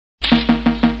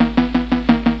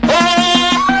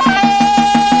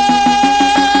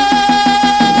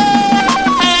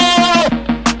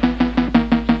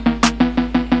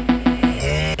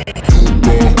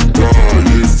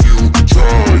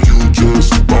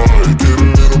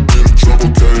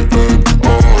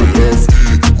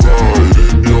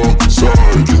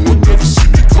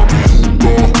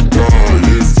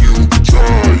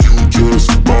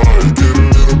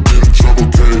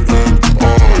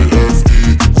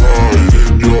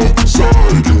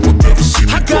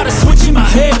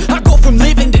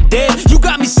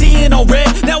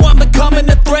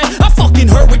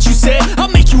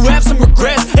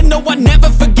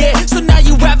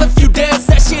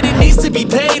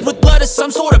blood is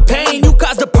some sort of pain. You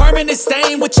caused a permanent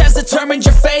stain, which has determined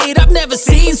your fate. I've never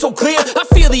seen so clear, I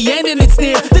feel the end and it's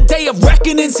near. The day of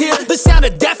reckoning's here, the sound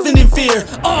of deafening fear.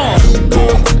 You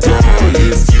gon' die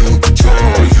if you